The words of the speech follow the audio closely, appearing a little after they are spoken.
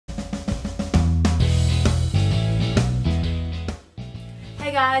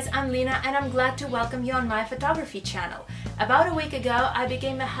Hey guys, I'm Lena and I'm glad to welcome you on my photography channel. About a week ago, I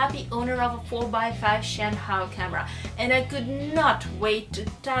became a happy owner of a 4x5 Shen Hao camera and I could not wait to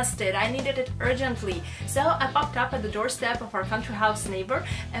test it. I needed it urgently. So I popped up at the doorstep of our country house neighbor,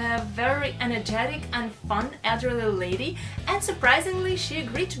 a very energetic and fun elderly lady, and surprisingly she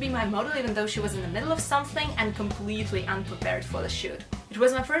agreed to be my model even though she was in the middle of something and completely unprepared for the shoot. It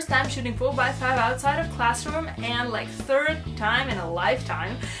was my first time shooting 4x5 outside of classroom and like third time in a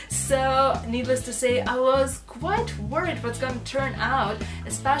lifetime, so needless to say I was quite worried what's going to turn out,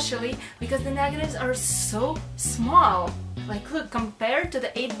 especially because the negatives are so small. Like look, compared to the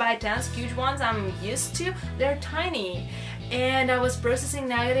 8x10s huge ones I'm used to, they're tiny. And I was processing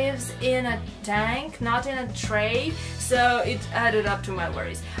negatives in a tank, not in a tray, so it added up to my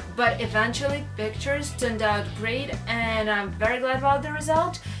worries. But eventually pictures turned out great and I'm very glad about the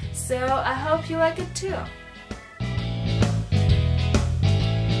result, so I hope you like it too.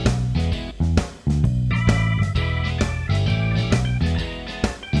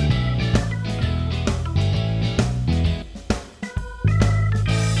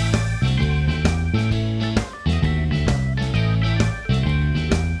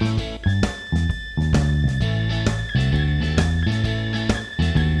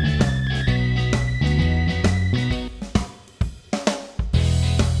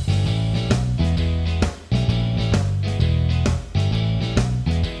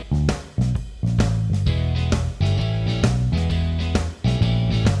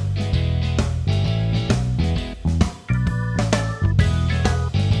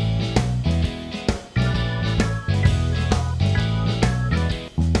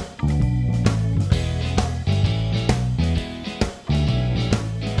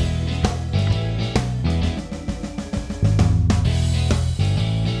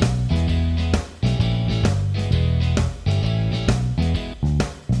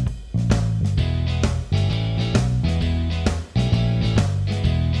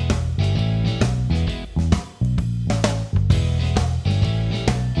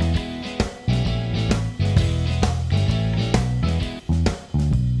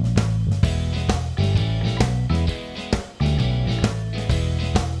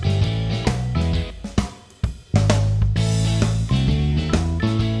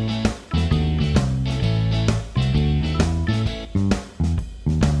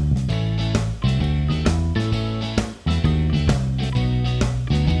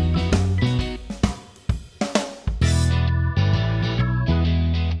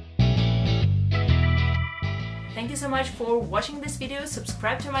 Thank you so much for watching this video.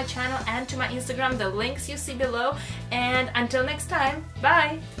 Subscribe to my channel and to my Instagram, the links you see below, and until next time,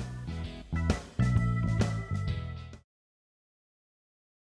 bye!